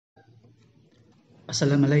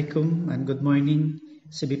Assalamualaikum and good morning,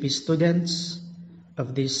 CBP students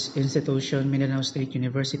of this institution, Mindanao State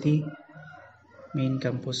University, main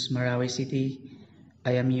campus, Marawi City.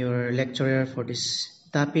 I am your lecturer for this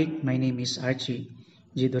topic. My name is Archie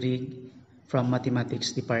Dorig from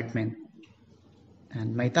Mathematics Department.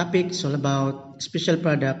 And my topic is all about special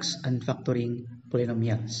products and factoring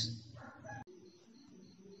polynomials.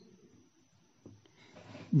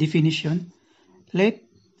 Definition: let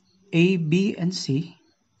A, B, and C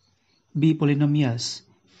be polynomials.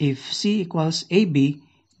 If C equals AB,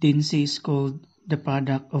 then C is called the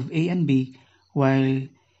product of A and B, while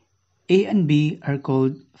A and B are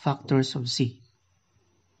called factors of C.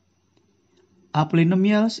 A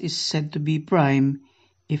polynomial is said to be prime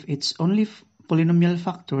if its only polynomial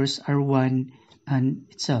factors are 1 and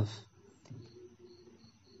itself.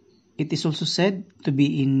 It is also said to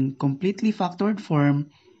be in completely factored form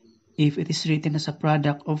if it is written as a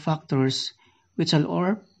product of factors which are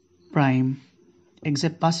all prime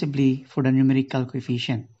except possibly for the numerical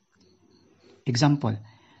coefficient. Example: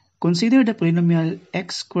 consider the polynomial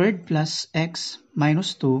x squared plus x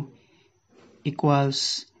minus 2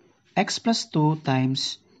 equals x plus 2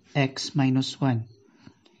 times x minus 1.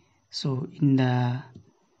 So in the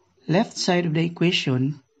left side of the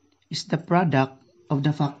equation is the product of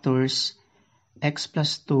the factors x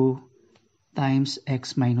plus 2 times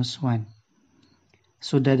x minus 1.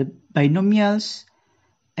 So the binomials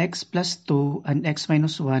x plus 2 and x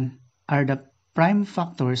minus 1 are the prime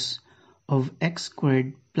factors of x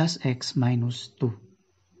squared plus x minus 2.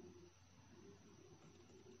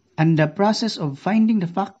 And the process of finding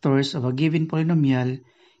the factors of a given polynomial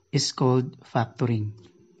is called factoring.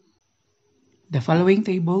 The following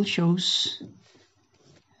table shows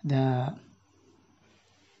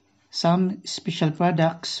some special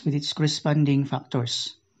products with its corresponding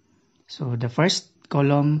factors. So the first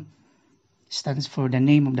column stands for the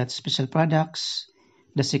name of that special products.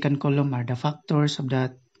 The second column are the factors of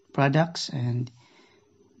that products, and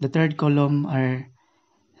the third column are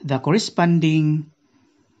the corresponding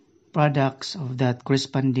products of that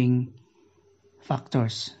corresponding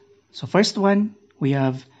factors. So first one, we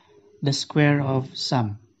have the square of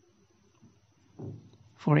sum.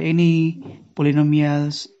 For any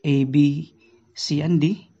polynomials a, b, c, and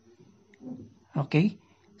d, okay,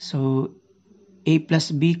 so a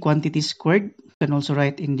plus b quantity squared, you can also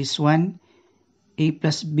write in this one a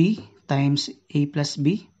plus b times a plus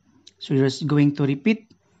b. So you're just going to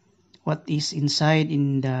repeat what is inside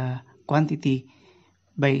in the quantity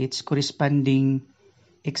by its corresponding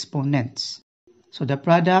exponents. So the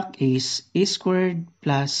product is a squared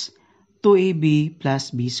plus 2ab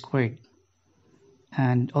plus b squared.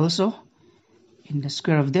 And also, in the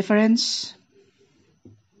square of difference,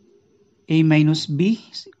 a minus b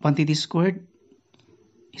quantity squared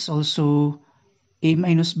is also a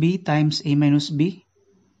minus b times a minus b.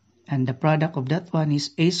 And the product of that one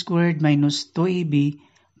is a squared minus 2ab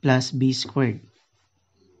plus b squared.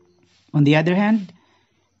 On the other hand,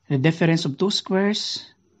 the difference of two squares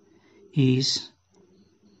is,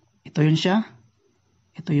 ito yun siya,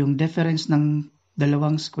 ito yung difference ng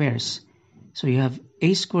dalawang squares. So you have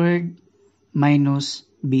a squared minus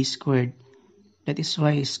b squared. That is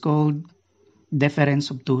why it's called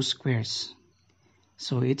difference of two squares.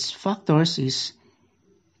 So its factors is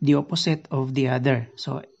the opposite of the other.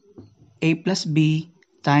 So a plus b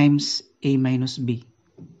times a minus b.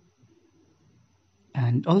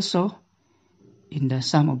 And also, in the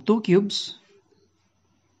sum of two cubes,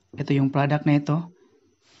 ito yung product na ito,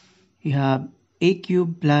 you have a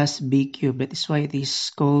cube plus b cube. That is why it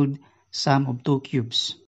is called sum of two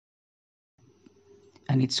cubes.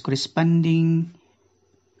 And its corresponding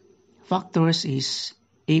factors is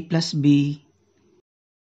a plus b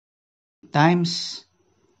times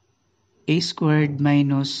a squared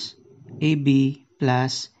minus ab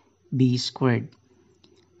plus b squared.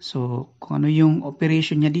 So, kung ano yung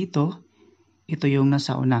operation niya dito, ito yung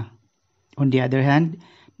nasa una. On the other hand,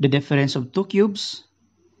 the difference of two cubes,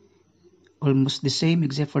 almost the same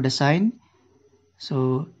except for the sign.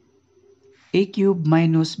 So, a cube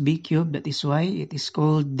minus b cube, that is why it is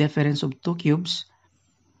called difference of two cubes.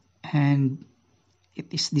 And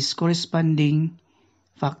it is this corresponding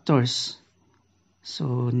factors.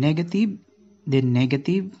 So, negative, then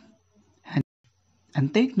negative.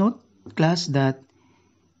 And take note, class, that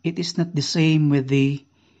it is not the same with the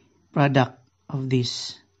product of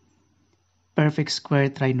these perfect square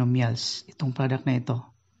trinomials. Itong product na ito.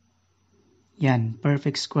 Yan,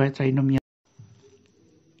 perfect square trinomial.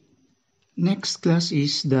 Next class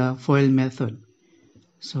is the FOIL method.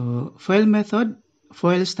 So, FOIL method,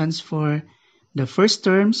 FOIL stands for the first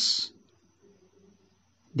terms,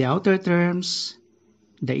 the outer terms,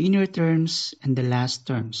 the inner terms, and the last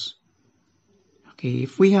terms. Okay,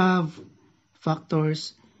 if we have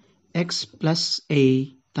factors x plus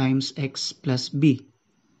a times x plus b,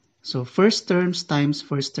 so first terms times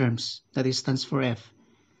first terms, that is stands for f.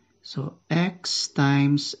 So x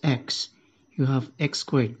times x, you have x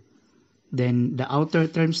squared. Then the outer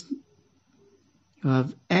terms, you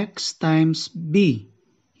have x times b,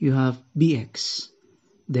 you have bx.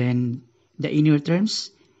 Then the inner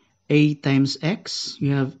terms, a times x,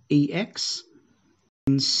 you have ax.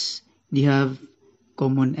 Since you have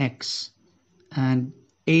common x. And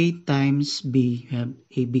a times b, you have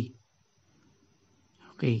ab.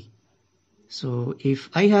 Okay. So if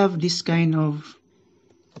I have this kind of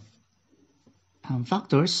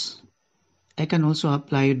factors, I can also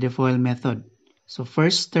apply the FOIL method. So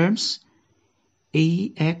first terms,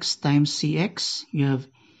 ax times cx, you have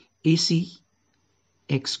ac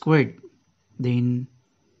x squared. Then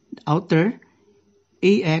outer,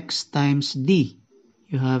 ax times d,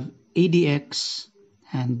 you have adx.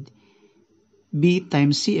 And b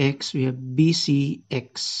times cx, we have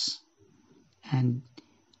bcx. And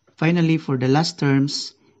finally, for the last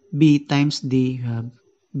terms, b times d, you have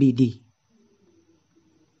bd.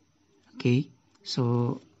 Okay,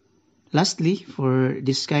 so lastly, for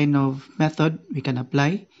this kind of method, we can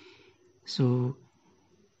apply. So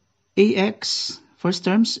ax, first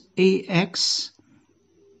terms, ax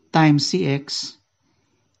times cx,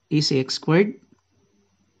 acx squared.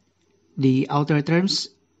 The outer terms,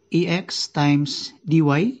 ax times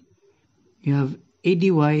dy, you have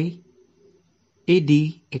ady,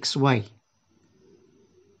 adxy.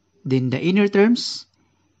 Then the inner terms,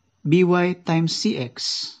 by times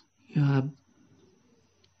cx, you have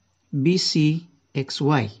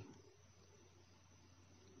bcxy.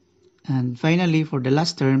 And finally, for the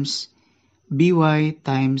last terms, by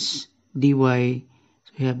times dy,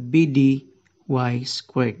 so you have bdy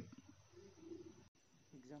squared.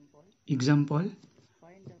 Example,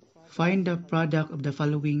 find the product of the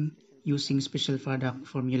following using special product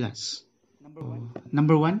formulas. So,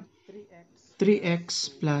 number 1,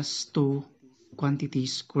 3x plus 2 quantity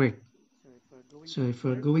squared. So if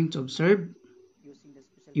we're going to observe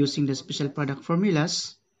using the special product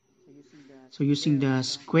formulas, so using the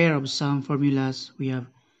square of some formulas, we have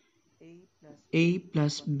a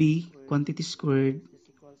plus b quantity squared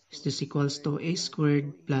is this equals to a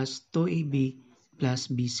squared plus 2ab plus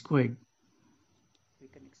b squared.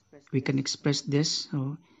 We can express this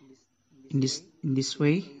so in this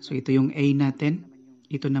way. So ito yung a natin,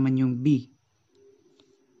 ito naman yung b.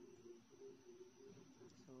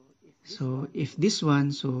 So if this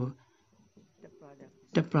one, so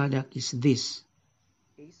the product is this.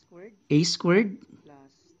 A squared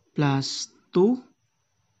plus 2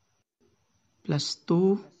 plus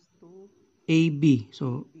 2ab.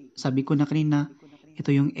 So sabi ko na kanina,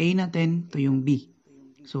 ito yung a natin, ito yung b.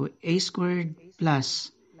 So a squared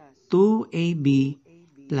plus 2ab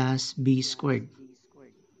plus b squared.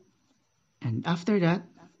 And after that,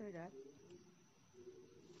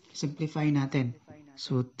 simplify natin.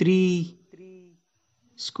 So 3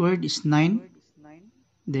 squared is 9,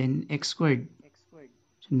 then x squared.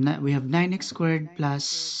 So we have 9x squared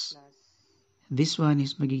plus this one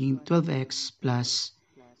is magiging 12x plus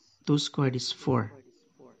 2 squared is 4.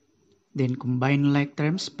 Then combine like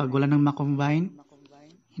terms. Pag wala nang makombine,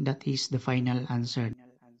 that is the final answer.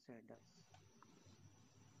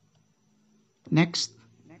 Next,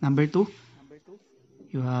 number 2.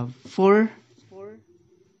 You have 4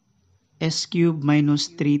 s cubed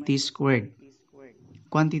minus 3t squared.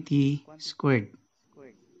 Quantity squared.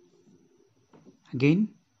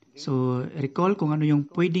 Again, so recall kung ano yung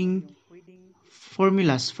pwedeng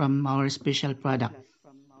formulas from our special product.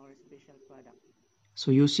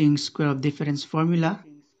 So using square of difference formula,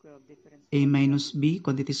 a minus b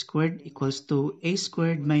quantity squared equals to a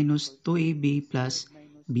squared minus 2ab plus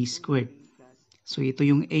b squared. So ito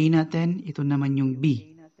yung a natin, ito naman yung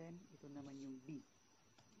b.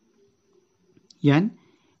 Yan,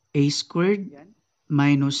 a squared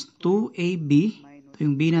minus 2ab, ito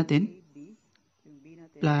yung b natin,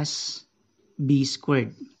 plus b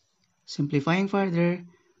squared. Simplifying further,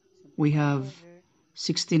 we have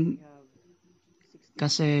 16,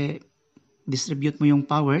 kasi distribute mo yung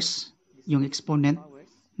powers, yung exponent,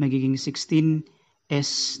 magiging 16s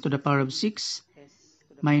to the power of 6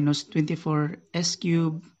 minus 24s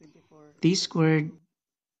cubed t squared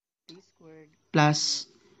plus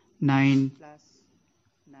 9t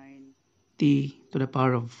to the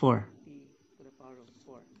power of 4.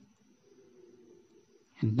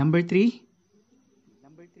 And number 3,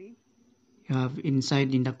 you have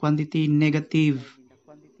inside in the quantity negative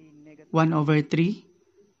 1 over 3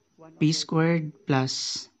 p squared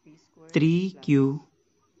plus 3q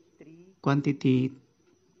quantity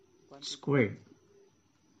squared.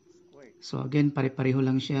 So again, pare-pareho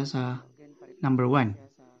lang siya sa number 1.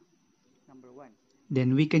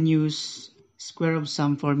 Then we can use square of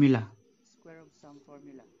sum formula.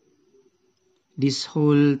 This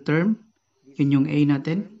whole term, yun yung a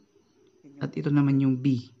natin, at ito naman yung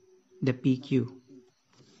b, the pq.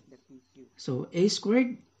 So a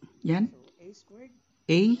squared, yan,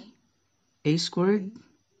 a squared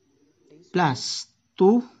plus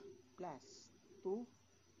 2a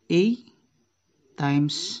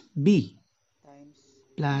times b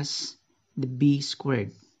plus the b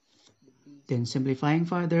squared. Then simplifying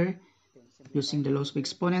further using the laws of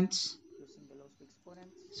exponents.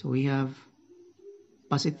 So we have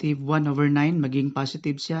positive 1 over 9, maging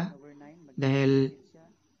positive siya dahil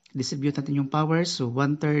distribute natin yung powers. So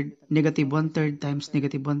 1/3, negative 1/3 times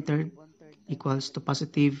negative 1/3 equals to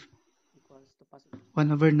positive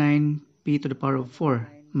 1 over 9 p to the power of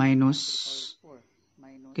 4 minus,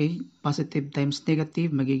 okay, positive times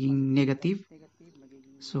negative, magiging negative.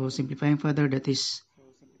 So simplifying further, that is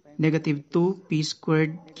negative 2 p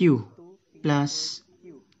squared q plus,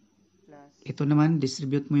 ito naman,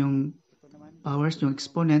 distribute mo yung powers, yung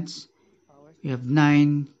exponents, we have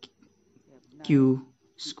 9q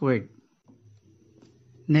squared.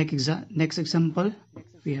 Next example,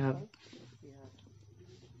 we have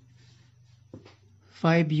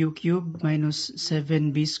 5u cubed minus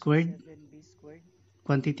 7b squared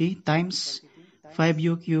quantity times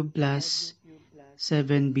 5u cubed plus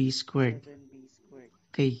 7b squared.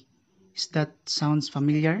 Okay, is that sounds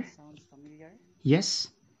familiar? Yes.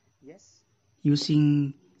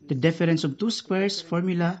 Using the difference of two squares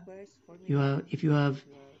formula, if you have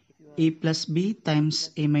a plus b times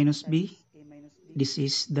a minus b, this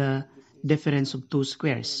is the difference of two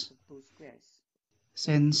squares.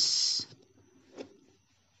 Since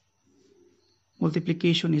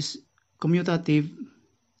multiplication is commutative,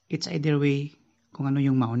 it's either way kung ano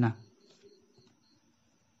yung mauna.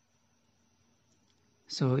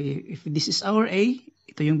 So if this is our a,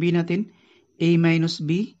 ito yung b natin, a minus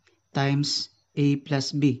b times a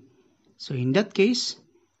plus b. So in that case,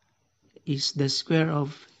 is the square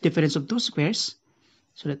of difference of two squares.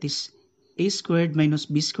 So that is a squared minus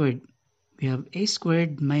b squared. We have a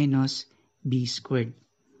squared minus b squared.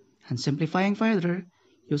 And simplifying further,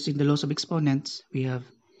 using the laws of exponents, we have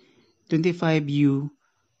 25u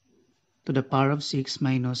to the power of 6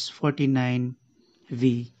 minus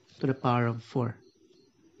 49v to the power of 4.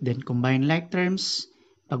 Then combine like terms.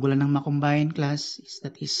 Pag wala nang makombine, class,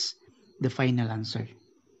 that is the final answer.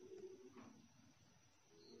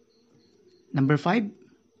 Number 5.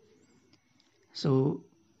 So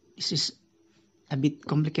this is a bit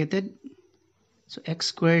complicated. So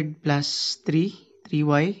x squared plus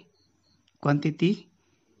 3y quantity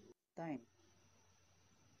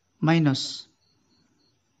minus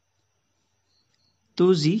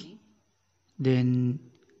 2z, then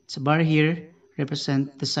it's a bar here,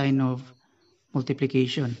 represent the sign of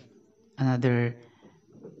multiplication. Another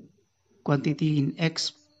quantity in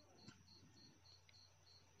x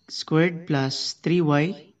squared plus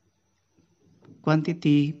 3y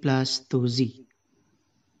quantity plus 2z.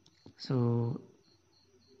 So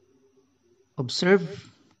observe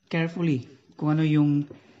carefully kung ano yung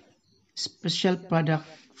special product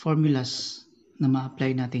formulas na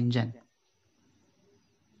ma-apply natin dyan.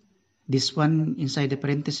 This one inside the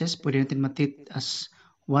parentheses, pwede natin matreat as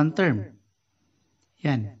one term.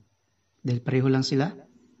 Yan. Dahil pareho lang sila.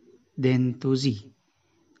 Then 2z.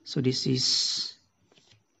 So this is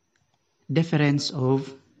difference of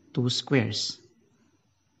two squares.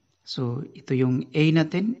 So ito yung a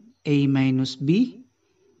natin, a minus b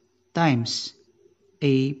times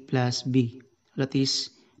a plus b. That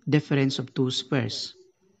is difference of two squares.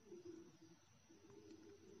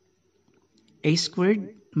 A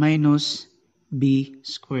squared minus b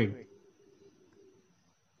squared.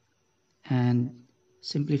 And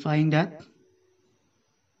simplifying that,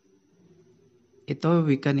 ito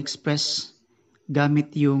we can express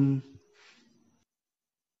gamit yung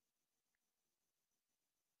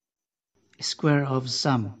square of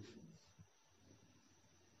sum.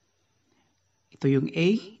 Ito yung a,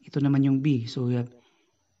 ito naman yung b. So we have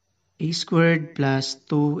a squared plus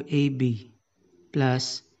 2ab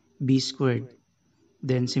plus b squared.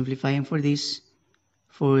 Then simplifying for this,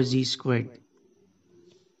 4z squared.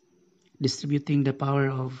 Distributing the power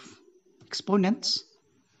of exponents.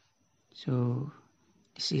 So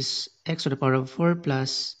this is x to the power of 4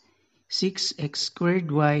 plus 6x squared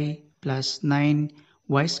y plus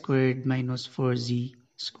 9y squared minus 4z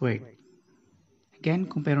squared. Again,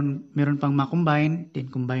 kung meron pang ma-combine, then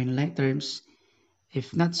combine like terms.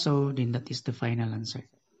 If not so, then that is the final answer.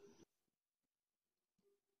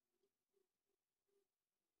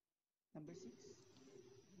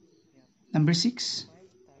 Number 6,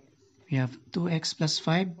 we have 2x plus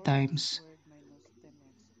 5 times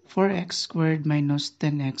 4x squared minus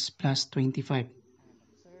 10x plus 25.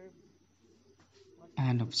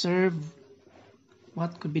 And observe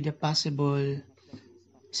what could be the possible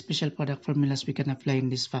special product formulas we can apply in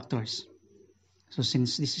these factors. So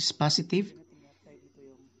since this is positive,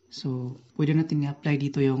 so pwede natin i-apply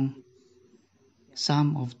dito yung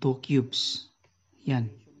sum of two cubes. Yan.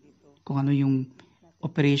 Kung ano yung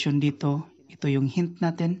operation dito, ito yung hint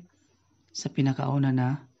natin sa pinakauna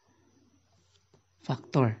na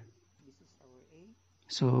factor.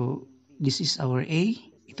 So this is our A,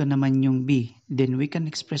 ito naman yung B. Then we can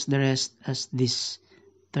express the rest as this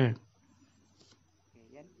term.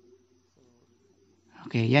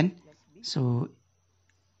 Okay, yan. So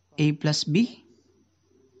A plus B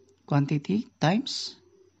quantity times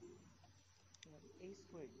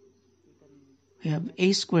we have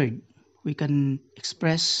A squared. We can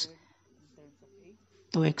express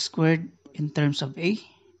 2x squared in terms of A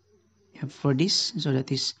for this. So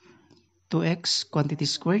that is 2x quantity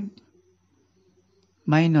squared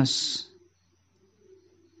minus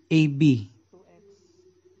AB.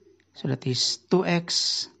 So that is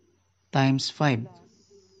 2x times 5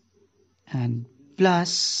 and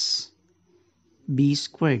plus B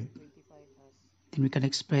squared. Then we can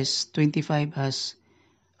express 25 as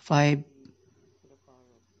 5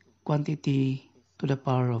 quantity to the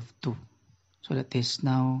power of 2. So that is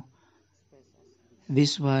now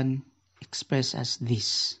this one expressed as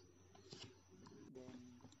this.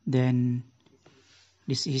 Then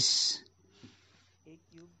this is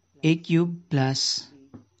A cube plus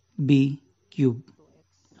B cube.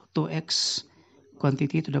 2x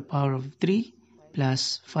quantity to the power of 3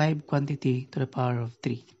 plus 5 quantity to the power of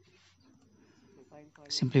 3.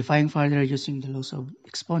 Simplifying further using the laws of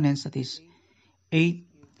exponents, that is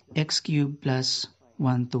 8x cubed plus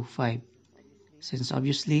 125. Since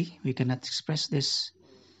obviously we cannot express this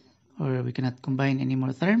or we cannot combine any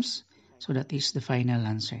more terms, so that is the final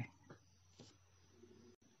answer.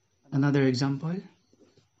 Another example.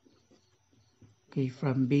 Okay,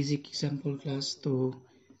 from basic example class to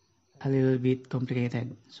a little bit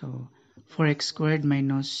complicated. So 4x squared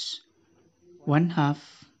minus 1/2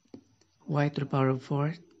 y to the power of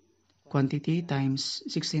 4 quantity times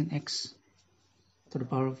 16x to the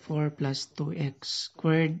power of 4 plus 2x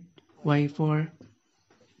squared y4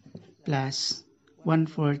 plus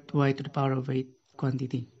 1/4 y to the power of 8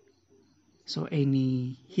 quantity. So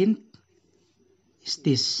any hint is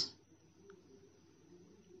this,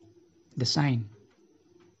 the sign.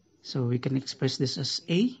 So we can express this as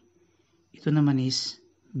A. Ito naman is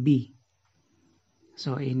B.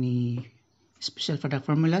 So any special product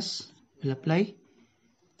formulas will apply.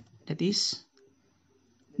 That is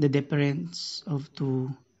the difference of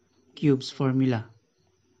two cubes formula.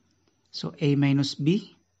 So A minus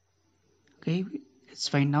B. Okay, let's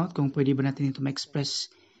find out kung pwede ba natin ito ma-express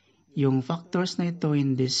yung factors na ito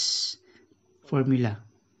in this formula.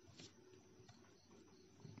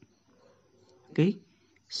 Okay,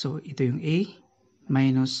 so ito yung A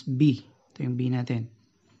minus B. Ito yung B natin.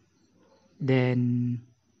 Then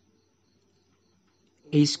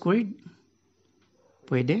A squared,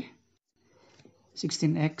 pwede.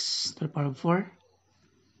 16x to the power of 4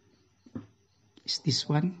 is this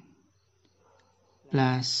one.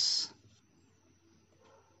 Plus,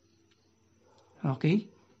 okay,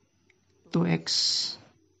 2x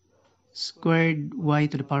squared y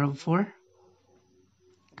to the power of 4.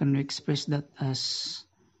 Can we express that as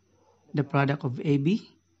the product of AB?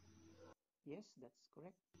 Yes, that's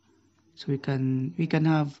correct. So we can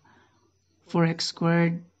have 4x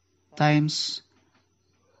squared times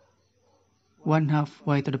 1/2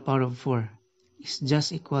 y to the power of 4 is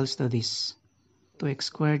just equals to this, 2x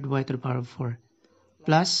squared y to the power of 4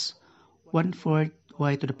 plus 1/4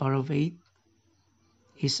 y to the power of 8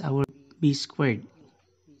 is our b squared.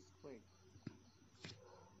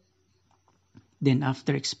 Then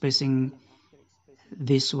after expressing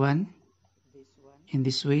this one in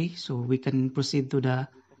this way, so we can proceed to the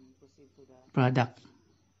product.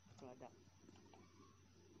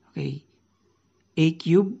 Okay, a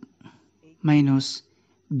cube minus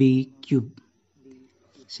b cube.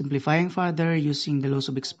 Simplifying further using the laws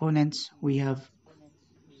of exponents, we have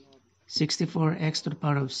 64x to the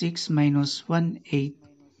power of 6 minus 1/8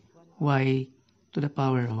 y to the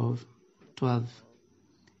power of 12.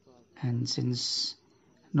 And since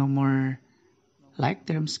no more like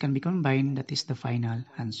terms can be combined, that is the final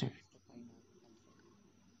answer.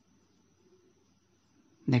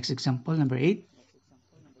 Next example, number 8.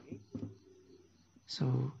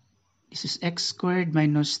 So this is x squared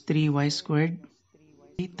minus 3y squared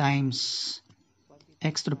times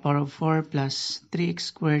x to the power of 4 plus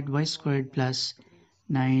 3x squared y squared plus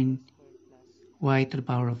 9y to the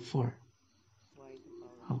power of 4.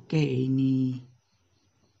 Okay, any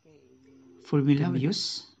formula we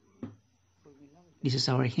use? This is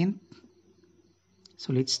our hint.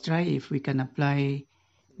 So let's try if we can apply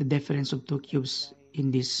the difference of two cubes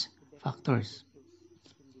in these factors.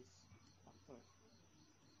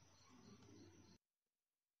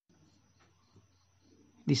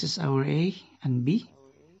 This is our a and b.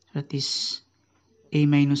 That is a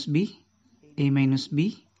minus b,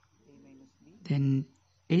 then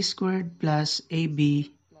a squared plus ab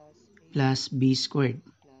plus b squared.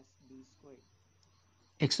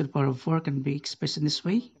 X to the power of 4 can be expressed in this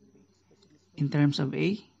way in terms of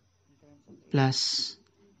a plus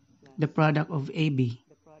the product of ab.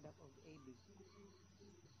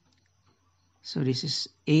 So this is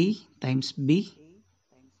a times b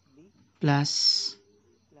plus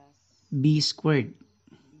b squared.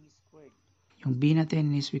 Yung b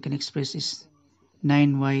natin is we can express is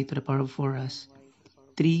 9y to the power of 4 as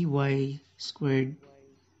 3y squared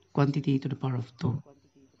quantity to the power of 2.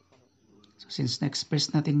 So since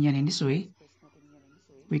na-express natin yan in this way,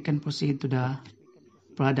 we can proceed to the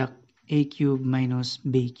product a cube minus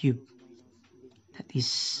b cube. That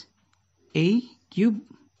is a cube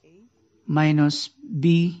minus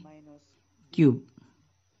b cube.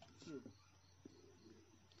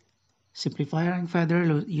 Simplifying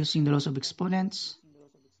further using the laws of exponents,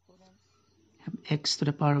 have x to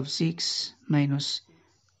the power of 6 minus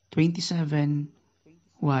 27y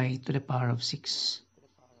to the power of 6.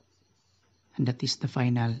 And that is the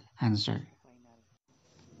final answer.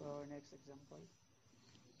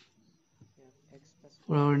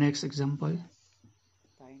 For our next example,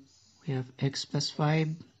 we have x plus 5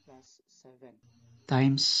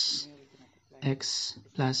 times x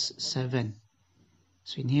plus 7.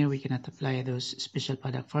 So in here we cannot apply those special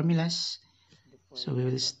product formulas. So we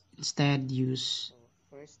will instead use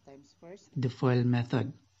the FOIL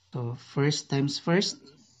method. So first times first,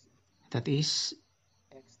 that is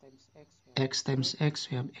x times x,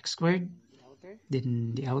 we have x squared.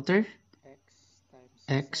 Then the outer,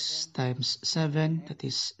 x times 7, that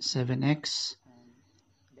is 7x.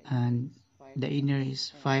 And the inner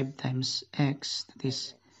is 5 times x, that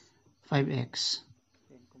is 5x.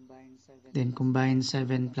 Then combine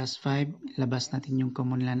 7 plus 5, labas natin yung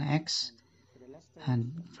common lang na x.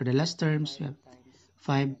 And for the last terms, we have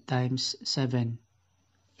 5 times 7.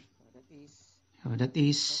 So that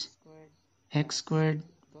is x squared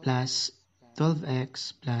plus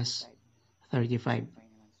 12x plus 35.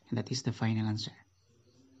 And that is the final answer.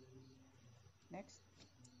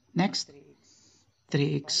 Next,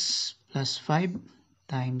 3x plus 5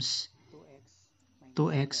 times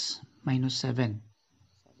 2x minus 7.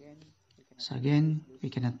 So again, we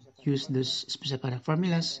cannot use those special product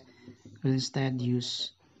formulas. We'll instead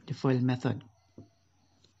use the FOIL method.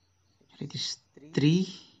 It is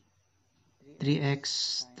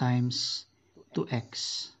 3x times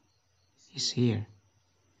 2x is here.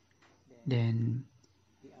 Then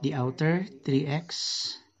the outer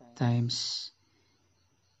 3x times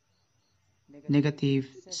negative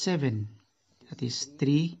 7. That is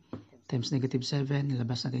 3 times negative 7.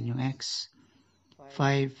 Labas natin yung x.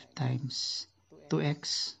 5 times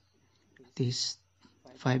 2x. That is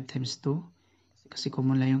 5 times 2. Kasi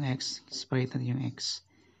common lang yung x. Separate natin yung x.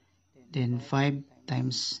 Then 5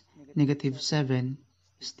 times negative 7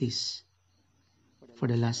 is this for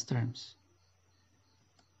the last terms.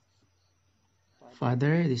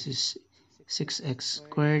 Further, this is 6x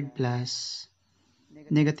squared plus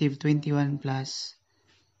negative 21 plus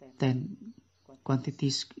 10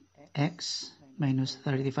 quantities x minus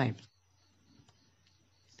 35.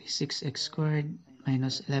 6x squared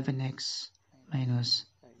minus 11x minus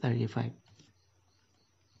 35.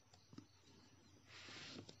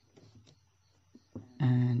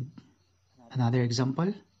 And another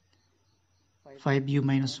example, 5u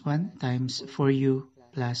minus 1 times 4u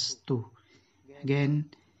plus 2. Again,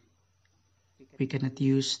 we cannot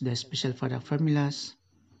use the special product formulas.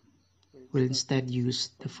 We'll instead use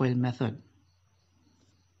the FOIL method.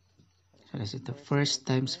 So this is the first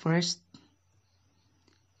times first,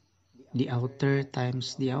 the outer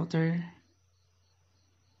times the outer,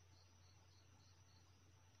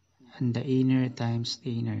 and the inner times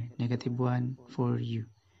the inner, negative 1 for u,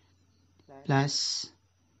 plus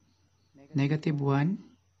negative 1,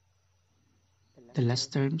 the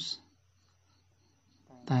last terms,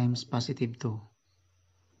 times positive 2.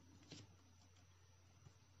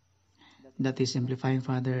 that is simplifying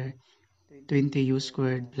further 20u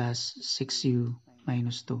squared plus 6u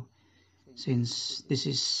minus 2. Since this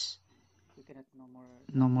is we cannot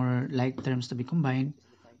no more like terms to be combined,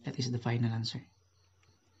 that is the final answer.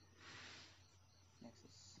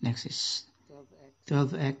 Next is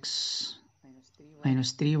 12x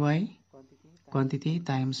minus 3y quantity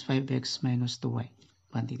times 5x minus 2y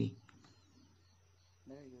quantity.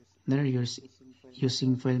 There,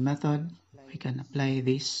 using FOIL method, we can apply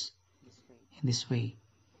this in this way.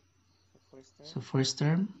 So first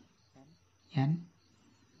term, yan.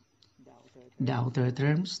 The outer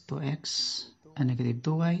terms, 2x and negative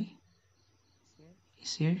 2y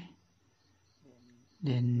is here.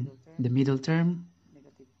 Then the middle term,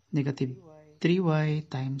 negative 3y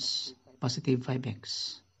times positive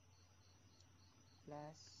 5x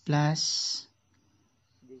plus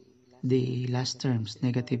the last terms,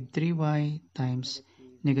 negative 3y times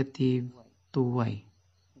negative 2y,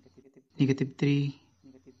 negative 3,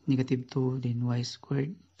 negative 2, then y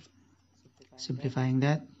squared. Simplifying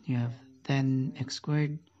that, you have 10x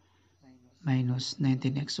squared minus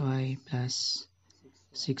 19xy plus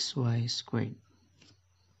 6y squared.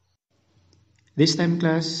 This time,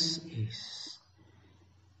 class, is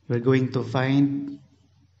we're going to find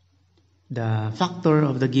the factor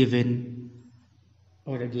of the given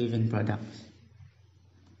or the given product.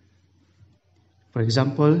 For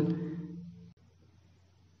example,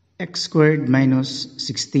 x squared minus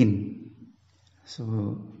 16.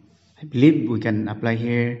 So I believe we can apply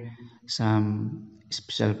here some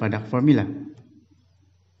special product formula,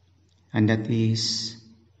 and that is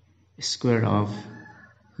square of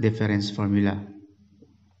difference formula.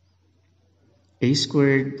 A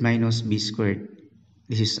squared minus b squared.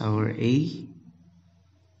 This is our a,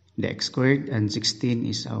 the x squared, and 16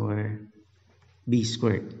 is our b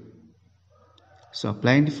squared. So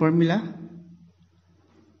applying the formula,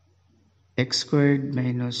 x squared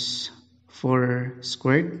minus 4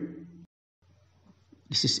 squared,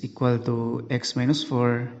 this is equal to x minus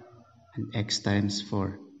 4 and x times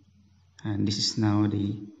 4. And this is now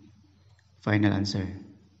the final answer.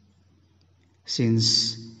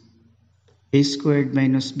 Since a squared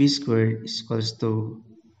minus b squared is equals to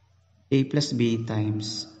a plus b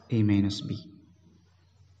times a minus b.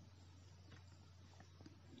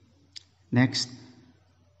 Next,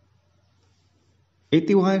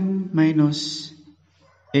 81 minus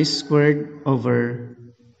a squared over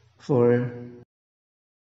 4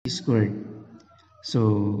 squared.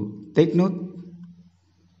 So take note,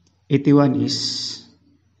 81 is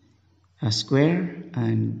a square,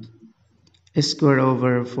 and a square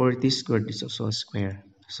over 40 squared is also a square.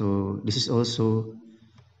 So this is also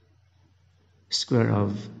square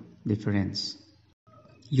of difference.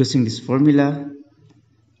 Using this formula,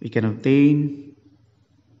 we can obtain,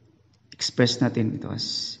 express natin ito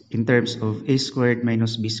as in terms of a squared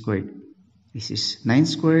minus b squared. This is 9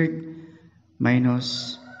 squared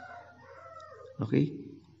minus, okay,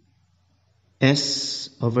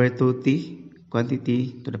 s over 2t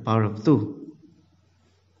quantity to the power of 2.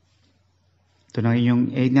 Ito na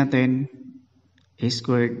yung a natin, a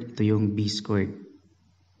squared, ito yung b squared.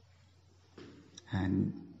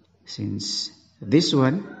 And since this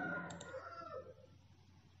one,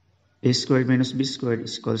 a squared minus b squared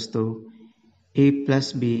is equals to a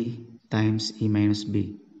plus b times a minus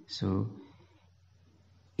b. So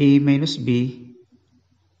a minus b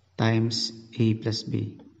times a plus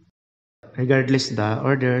b. Regardless the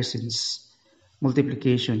order, since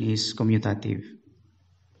multiplication is commutative.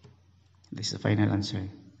 This is the final answer.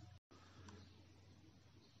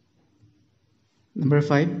 Number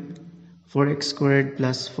 5, 4x squared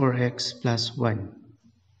plus 4x plus 1.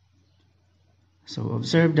 So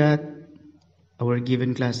observe that our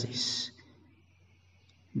given class is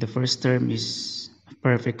the first term is a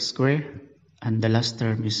perfect square and the last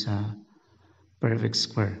term is a perfect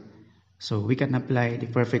square. So we can apply the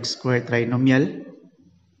perfect square trinomial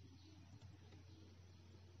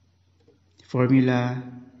formula,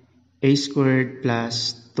 a squared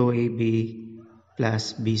plus 2ab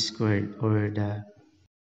plus b squared, or the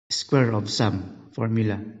square of sum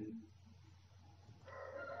formula.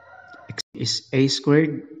 Is a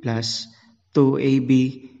squared plus 2ab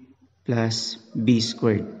plus b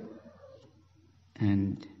squared.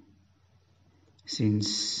 And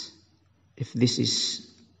since if this is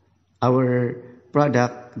our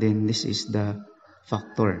product, then this is the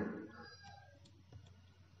factor.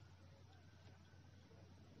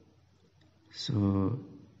 So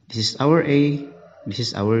this is our a, this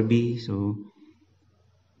is our b. So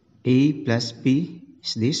a plus b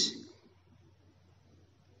is this.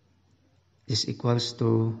 This equals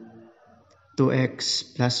to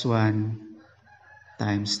 2x plus 1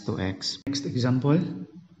 times 2x. Next example,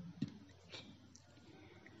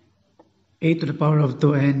 a to the power of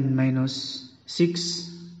 2n minus 6,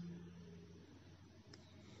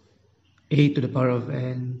 a to the power of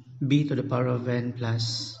n, b to the power of n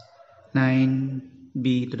plus 9,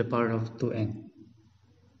 b to the power of 2n.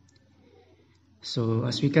 So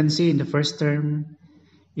as we can see, in the first term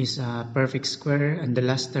is a perfect square and the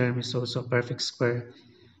last term is also a perfect square.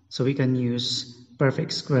 So we can use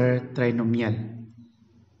perfect square trinomial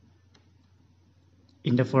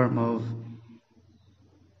in the form of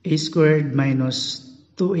a squared minus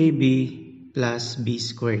 2ab plus b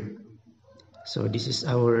squared. So this is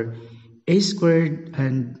our a squared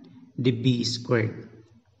and the b squared.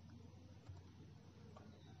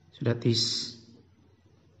 So that is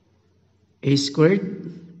a squared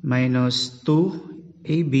minus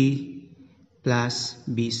 2ab plus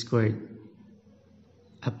b squared.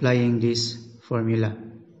 Applying this formula.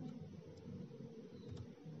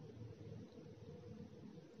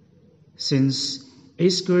 Since a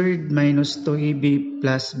squared minus 2ab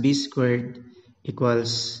plus b squared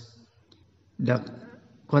equals the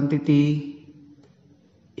quantity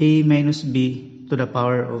a minus b to the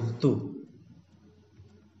power of 2.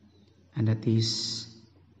 And that is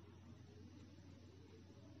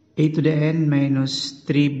a to the n minus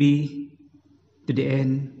 3b to the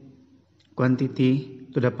n quantity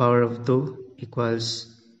to the power of 2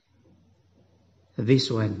 equals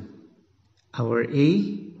this one. Our a,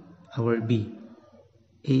 our b.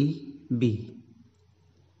 A, b.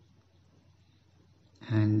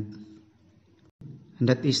 And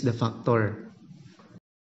that is the factor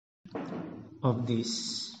of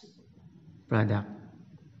this product.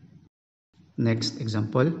 Next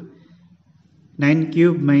example, 9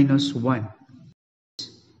 cubed minus 1.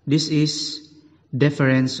 This is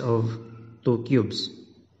difference of 2 cubes.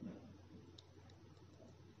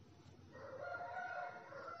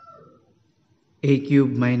 A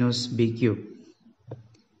cubed minus b cubed.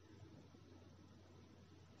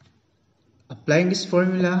 Applying this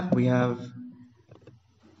formula, we have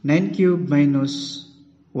 9 cubed minus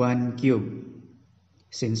 1 cube.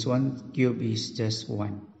 Since 1 cube is just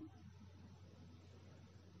 1.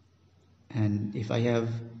 And if I have,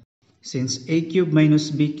 since a cubed minus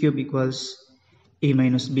b cubed equals a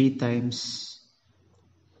minus b times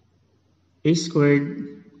a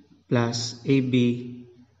squared plus ab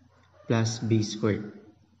plus b squared.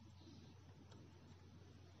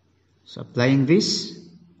 So applying this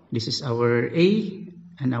is our a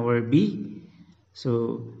and our b.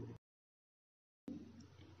 So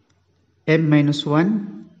m minus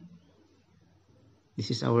 1,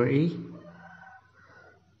 this is our a.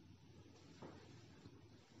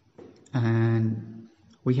 And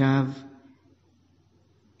we have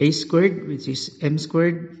a squared, which is m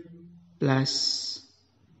squared plus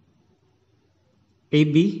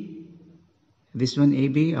ab. This one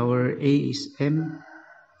ab, our a is m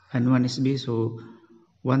and 1 is b. So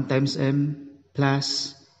 1 times m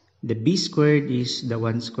plus the b squared is the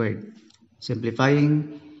 1 squared.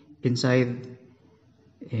 Simplifying inside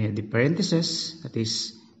the parentheses, that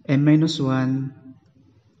is m minus 1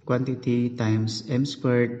 quantity times m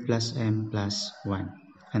squared plus m plus 1.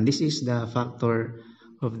 And this is the factor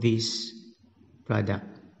of this product.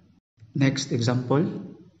 Next example,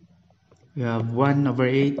 we have 1 over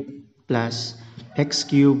 8 plus x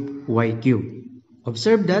cubed y cubed.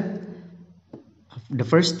 Observe that the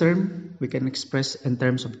first term we can express in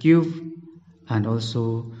terms of cube, and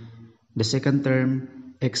also the second term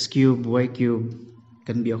x cubed y cubed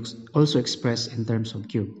can be also expressed in terms of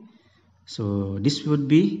cube. So this would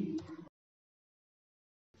be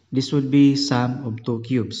sum of 2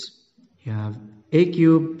 cubes. You have a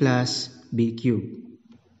cubed plus b cubed.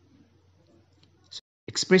 So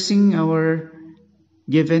expressing our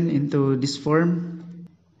given into this form,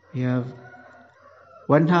 we have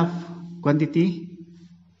 1/2 quantity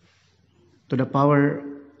to the power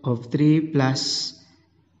of 3 plus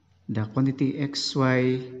the quantity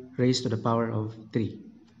xy raised to the power of 3.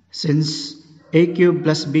 Since a cubed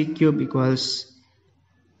plus b cubed equals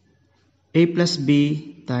a plus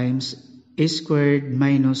b times a squared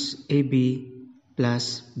minus ab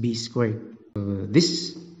plus b squared. So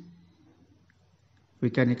this,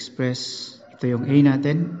 we can express, ito yung a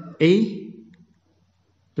natin, a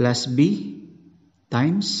plus b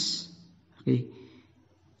times, okay,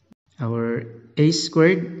 our a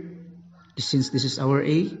squared, since this is our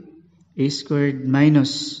a squared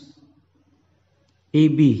minus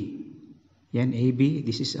ab, yan ab,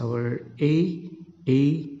 this is our a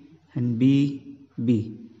and b,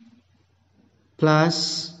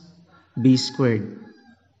 plus b squared,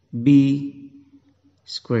 b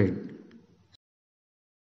squared.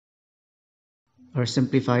 or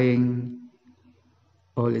simplifying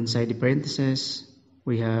all inside the parentheses,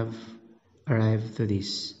 we have arrived to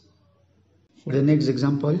this. For the next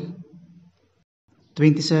example,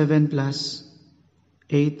 27 plus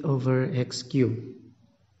 8 over x cubed.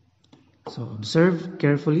 So observe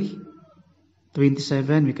carefully.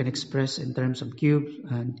 27 we can express in terms of cube,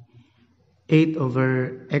 and 8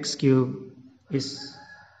 over x cubed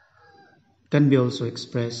can be also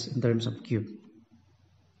expressed in terms of cube.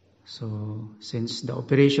 So since the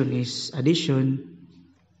operation is addition,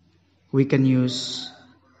 we can use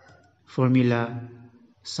formula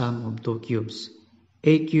sum of two cubes.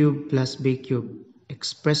 A cube plus b cube.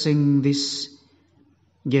 Expressing this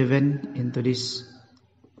given into this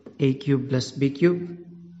a cube plus b cube.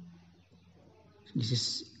 This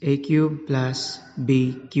is a cube plus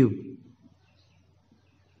b cube.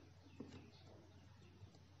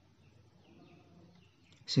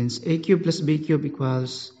 Since a cube plus b cube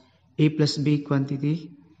equals a plus b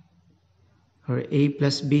quantity, or a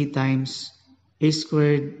plus b times a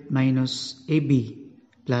squared minus ab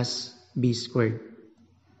plus b squared.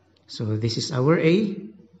 So this is our a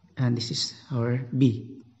and this is our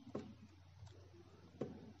b.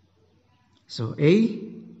 So a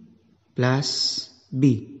plus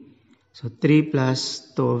b. So 3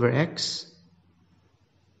 plus 2 over x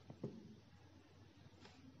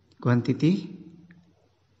quantity.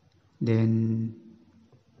 Then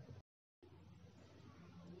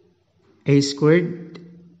a squared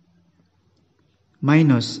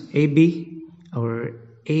minus ab, our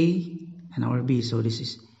a and our b. So this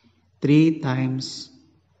is 3 times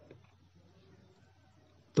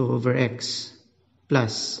 2 over x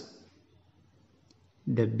plus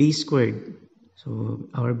the b squared. So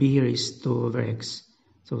our b here is 2 over x.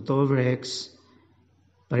 So 2 over x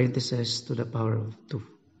parentheses to the power of 2.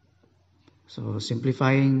 So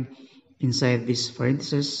simplifying inside this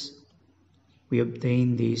parentheses, we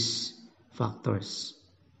obtain these factors.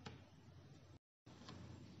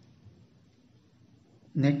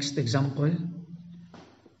 Next example,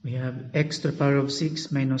 we have x to the power of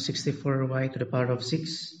 6 minus 64y to the power of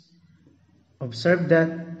 6. Observe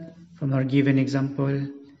that from our given example,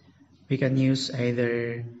 we can use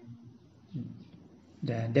either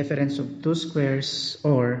the difference of two squares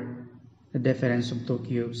or the difference of two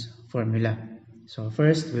cubes formula. So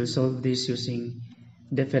first, we'll solve this using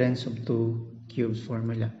difference of two cubes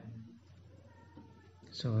formula.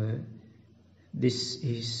 So this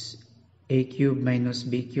is a cube minus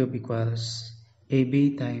b cube equals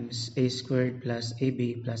ab times a squared plus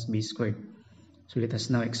ab plus b squared. So let us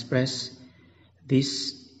now express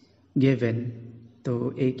this given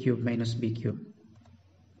to a cube minus b cube.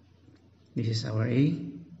 This is our a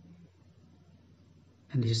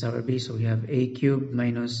and this is our b, so we have a cube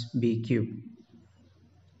minus b cube.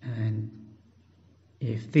 And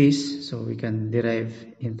if this, so we can derive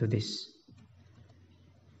into this.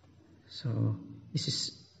 So this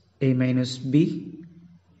is a minus b.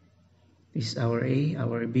 This is our a,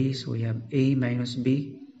 our b, so we have a minus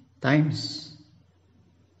b times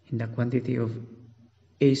in the quantity of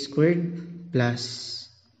a squared plus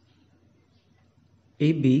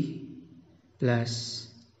ab plus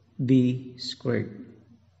b squared.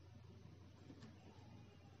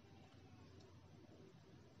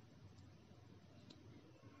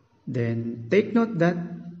 Then take note that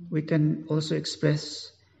we can also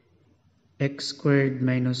express x squared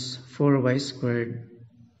minus 4y squared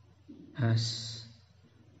as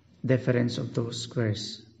difference of those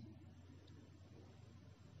squares,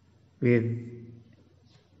 with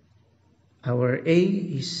our a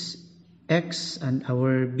is x and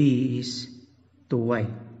our b is 2y.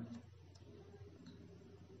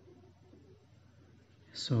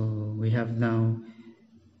 So we have now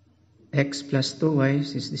x plus 2y,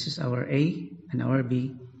 since this is our a and our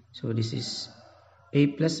b, so this is a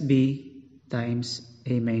plus b times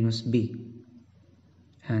a minus b.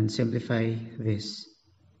 And simplify this.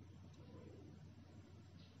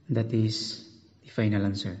 That is the final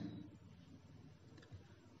answer.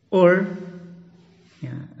 Or,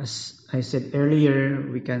 as I said earlier,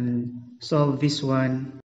 we can solve this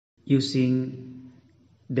one using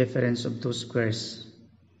difference of two squares.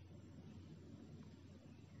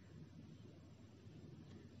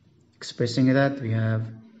 Expressing that, we have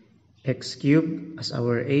x cubed as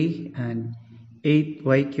our a and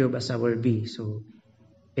 8y cubed as our b. So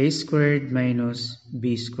a squared minus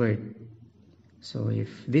b squared. So if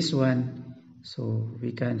this one, so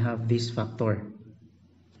we can have this factor.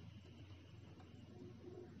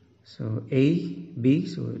 So a, b,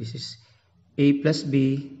 so this is a plus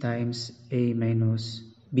b times a minus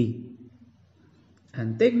b.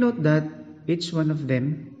 And take note that each one of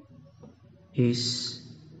them is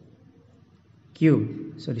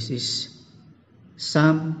cube. So this is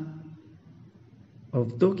sum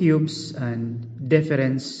of two cubes and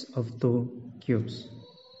difference of two cubes.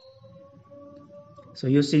 So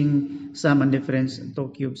using sum and difference of two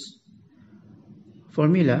cubes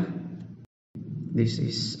formula, this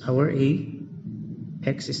is our A,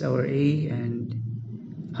 x is our A, and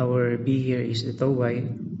our B here is the tau y.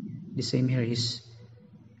 The same here is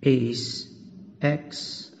A is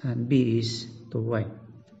x and B is 2y.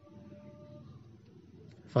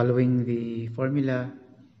 Following the formula,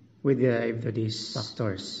 we derive to these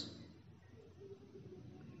factors.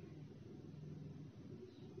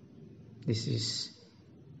 This is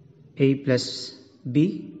A plus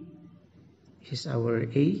B is our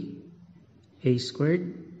A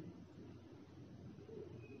squared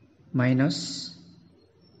minus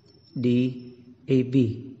the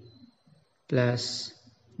AB plus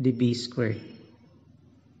the B squared.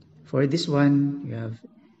 For this one, you have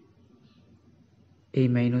A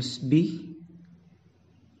minus B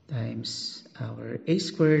times our A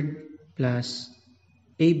squared plus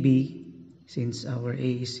AB, since our A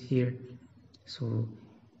is here. So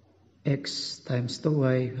x times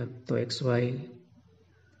 2y, you have 2xy,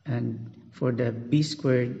 and for the B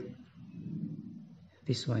squared,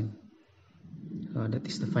 this one. So that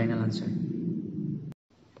is the final answer.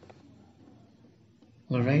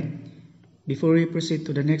 Alright, before we proceed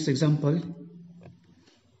to the next example,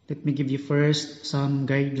 let me give you first some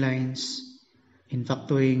guidelines in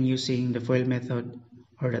factoring using the FOIL method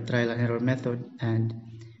or the trial and error method and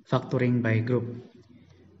factoring by group.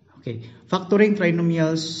 Okay, factoring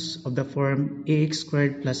trinomials of the form ax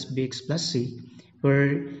squared plus bx plus c,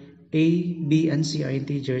 where a, b, and c are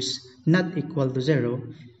integers not equal to 0.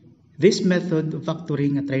 This method of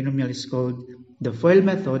factoring a trinomial is called the FOIL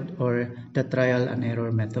method or the trial and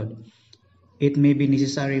error method. It may be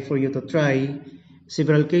necessary for you to try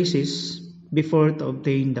several cases before to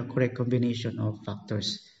obtain the correct combination of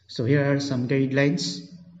factors. So here are some guidelines.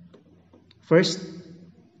 First,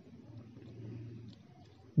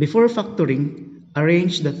 before factoring,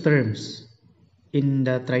 arrange the terms in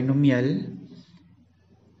the trinomial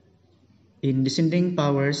in descending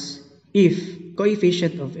powers if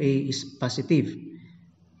coefficient of A is positive,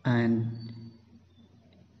 and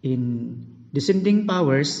in descending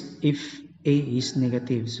powers if A is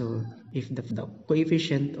negative. So if the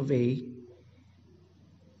coefficient of A,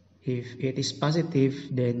 if it is positive,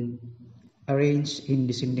 then arrange in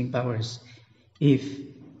descending powers. If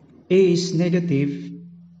A is negative,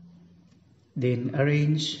 then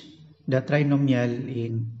arrange the trinomial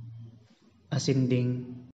in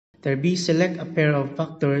ascending. There B, select a pair of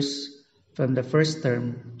factors from the first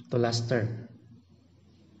term to last term.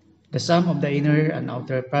 The sum of the inner and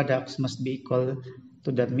outer products must be equal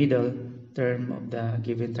to the middle term of the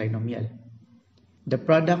given trinomial. The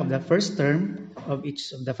product of the first term of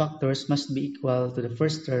each of the factors must be equal to the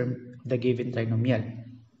first term of the given trinomial.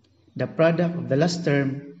 The product of the last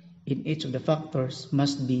term in each of the factors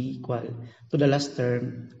must be equal to the last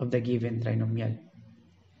term of the given trinomial.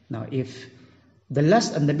 Now, if the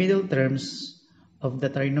last and the middle terms of the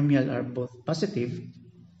trinomial are both positive,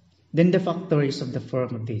 then the factor is of the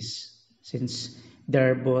form of this, since they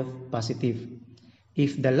are both positive.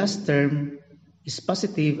 If the last term is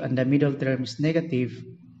positive and the middle term is negative,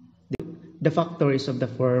 the factor is of the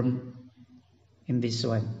form in this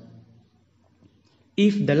one.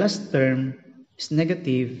 If the last term is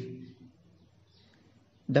negative,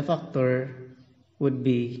 the factor would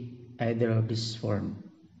be either of this form.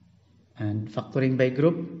 And factoring by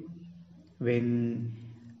group, when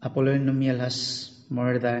a polynomial has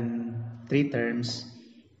more than 3 terms,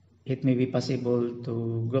 it may be possible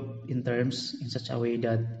to group in terms in such a way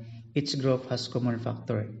that each group has common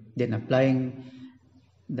factor. Then applying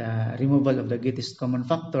the removal of the greatest common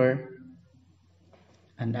factor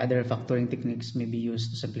and other factoring techniques may be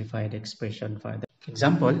used to simplify the expression further.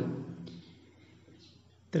 Example,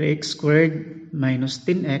 3x squared minus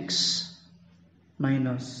 10x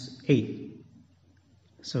minus 8.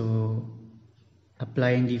 So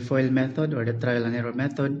applying the FOIL method or the trial and error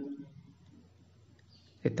method,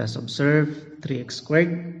 let us observe 3x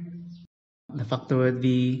squared. The factor would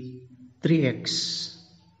be 3x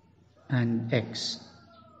and x.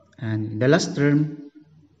 And in the last term,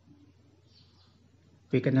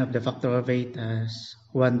 we can have the factor of 8 as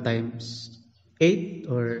 1 times 8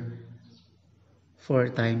 or 4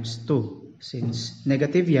 times 2. Since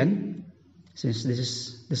negative yan, since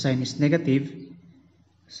the sign is negative,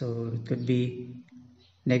 so it could be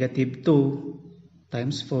negative 2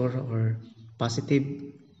 times 4 or positive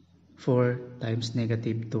 4 times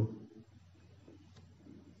negative 2.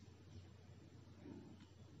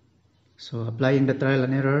 So applying the trial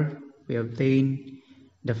and error, we obtain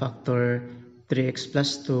the factor 3x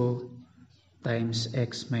plus 2 times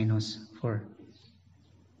x minus 4.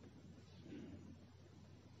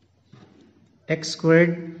 X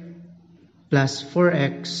squared plus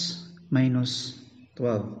 4x minus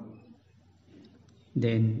 12.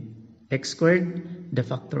 Then x squared, the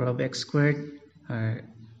factor of x squared are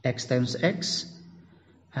x times x.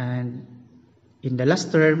 And in the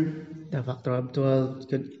last term, the factor of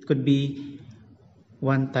 12, it could be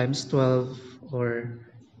 1 times 12 or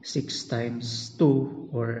 6 times 2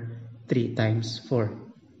 or 3 times 4.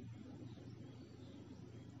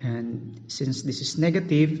 And since this is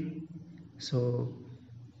negative, so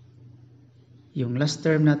yung last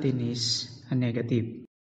term natin is a negative.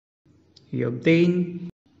 We obtain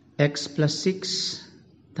x plus 6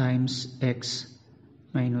 times x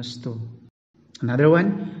minus 2. Another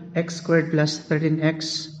one, x squared plus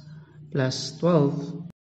 13x plus 12.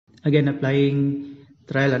 Again, applying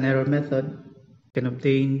trial and error method, you can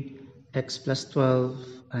obtain x plus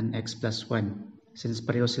 12 and x plus 1. Since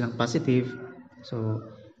pareho silang positive, so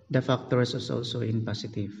the factors is also in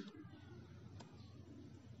positive.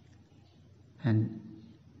 And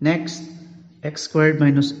next, x squared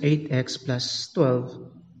minus 8x plus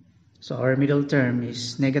 12. So our middle term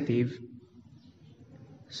is negative.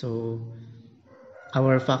 So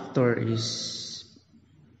our factor is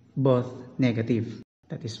both negative.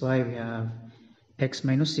 That is why we have x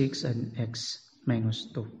minus 6 and x minus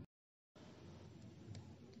 2.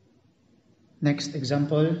 Next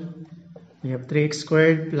example, we have 3x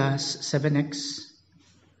squared plus 7x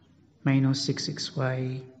minus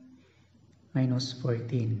 6xy minus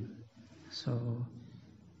 14. So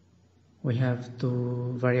we have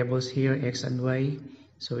two variables here, x and y,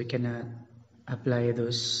 so we cannot apply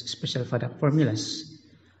those special product formulas.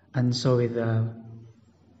 And so with the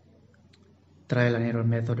trial and error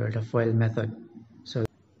method or the FOIL method. So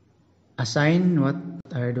assign what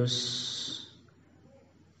are those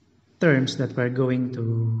terms that we're going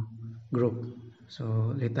to group.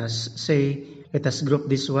 So let us group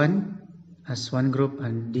this one as one group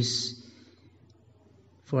and this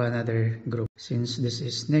for another group. Since this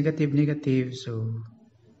is negative, so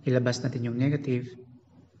ilabas natin yung negative.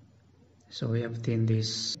 So we obtain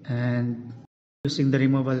this. And using the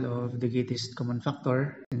removal of the greatest common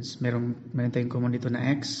factor, since meron tayong common dito na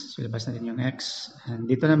x, so ilabas natin yung x. And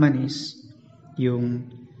dito naman is yung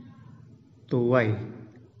 2y.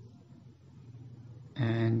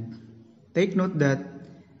 And take note that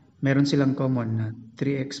meron silang common na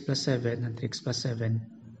 3x plus 7 and 3x plus 7.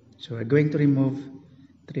 So we're going to remove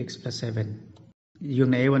 3x plus 7.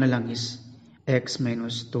 Yung naiwan na lang is x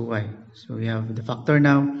minus 2y. So we have the factor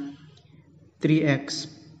now, 3x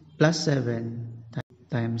plus 7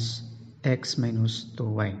 times x minus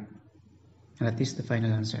 2y. And that is the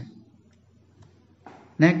final answer.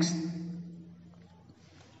 Next,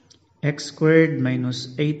 x squared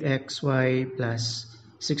minus 8xy plus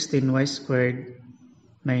 16y squared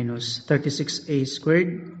minus 36a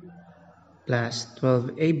squared plus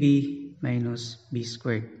 12ab minus b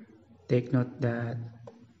squared. Take note that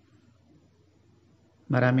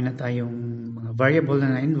marami na tayong mga variable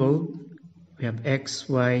na na-involved. We have x,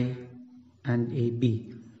 y, and ab.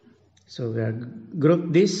 So we are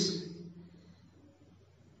group this.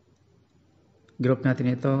 Group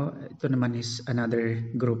natin ito. Ito naman is another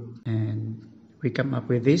group. And we come up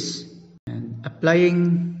with this. And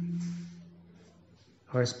applying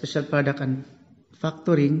our special product and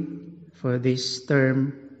factoring for this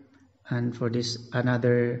term and for this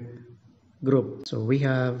another group. So we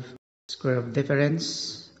have square of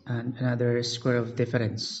difference and another square of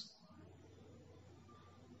difference.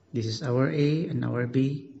 This is our A and our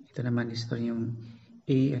B. Ito naman is ito yung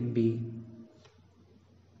A and B.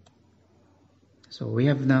 So we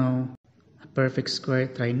have now a perfect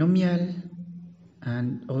square trinomial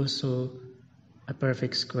and also a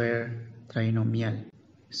perfect square trinomial.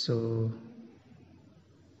 So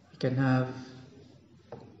we can have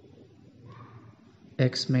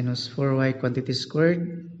x minus 4y quantity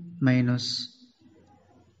squared minus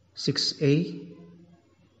 6a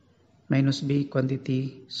minus b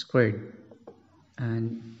quantity squared.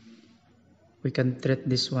 And we can treat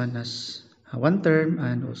this one as one term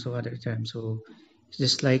and also other term. So it's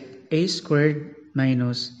just like a squared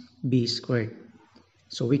minus b squared.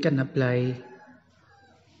 So we can apply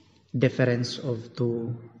difference of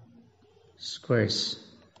two squares.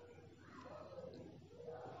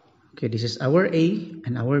 Okay, this is our a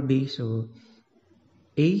and our b. So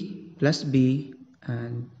a plus b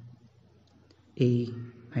and a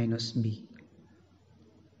minus b.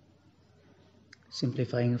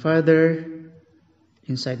 Simplifying further,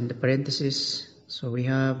 inside the parentheses, so we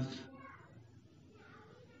have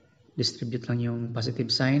distribute lang yung positive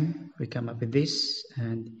sign, we come up with this.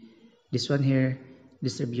 And this one here,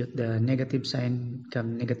 distribute the negative sign,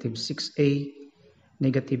 come negative 6a,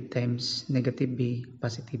 negative times negative b,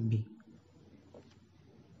 positive b.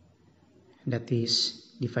 That is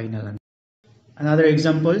the final answer. Another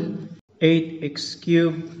example, 8x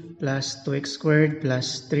cubed plus 2x squared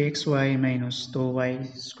plus 3xy minus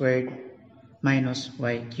 2y squared minus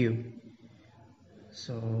y cubed.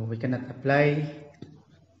 So we cannot apply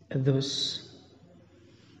those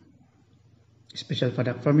special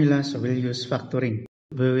product formula, so we'll use factoring.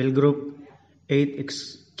 We will group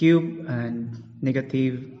 8x cubed and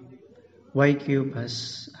negative y cubed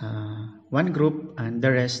as one group, and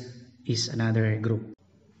the rest is another group.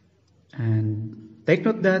 And take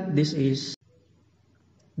note that this is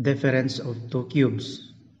difference of two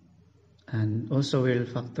cubes, and also we'll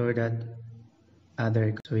factor that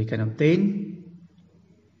other, so we can obtain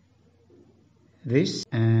this.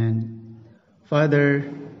 And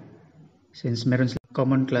further, since meron silang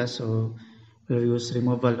common class, so we'll use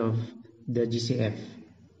removal of the GCF,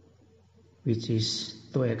 which is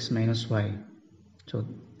 2x minus y. So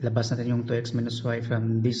labas natin yung 2x minus y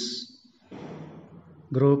from this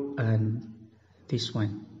group and this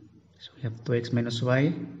one. So we have 2x minus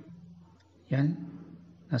y. Yan.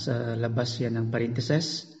 Nasa labas yan ng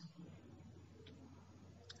parentheses,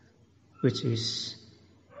 which is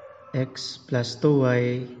x plus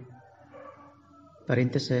 2y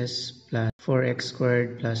parentheses plus 4x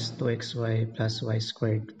squared plus 2xy plus y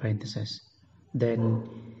squared parentheses. Then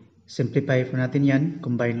simplify po natin yan,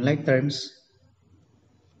 combine like terms,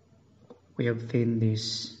 we obtain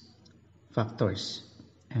these factors,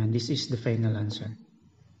 and this is the final answer.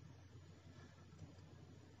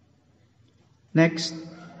 Next,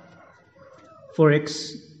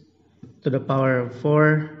 4x to the power of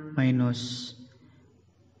 4 minus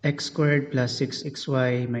x squared plus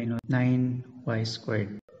 6xy minus 9y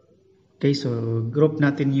squared. Okay, so group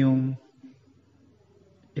natin yung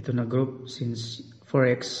ito na group, since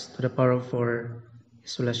 4x to the power of 4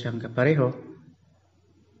 is wala siyang kapareho.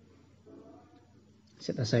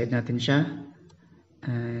 Set aside natin siya,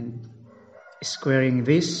 and squaring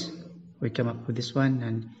this, we come up with this one,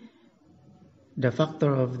 and the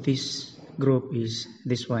factor of this group is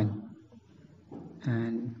this one.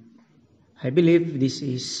 And I believe this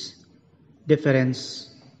is difference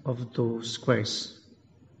of two squares.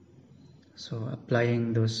 So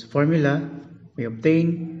applying those formula, we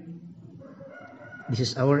obtain, this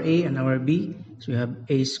is our a and our b. So we have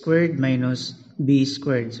a squared minus b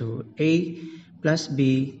squared. So a plus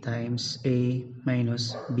b times a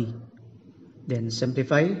minus b. Then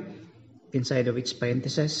simplify, inside of each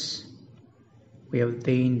parenthesis, we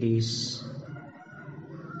obtain this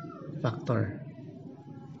factor.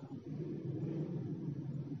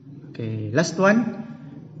 Okay, last one,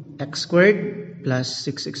 x squared plus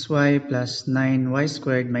 6xy plus 9y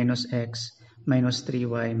squared minus x minus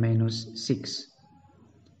 3y minus 6.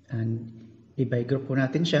 And divide group po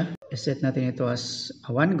natin siya. Set natin ito as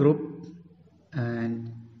one group,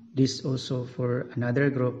 and this also for another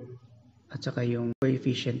group, at saka yung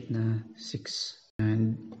coefficient na 6.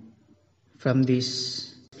 And from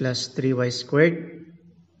this plus 3y squared,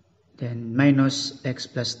 then minus x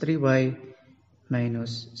plus 3y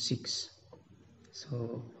minus 6.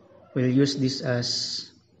 So we'll use this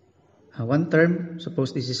as one term.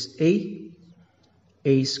 Suppose this is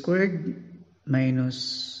a squared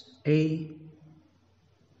minus a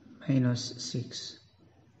minus 6.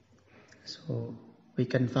 So we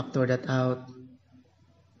can factor that out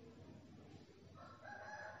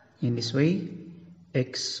in this way,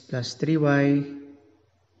 x plus 3y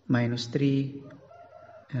minus 3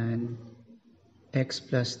 and x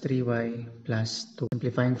plus 3y plus 2.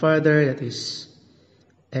 Simplifying further, that is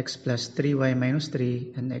x plus 3y minus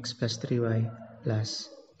 3 and x plus 3y plus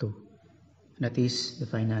 2. That is the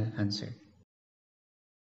final answer.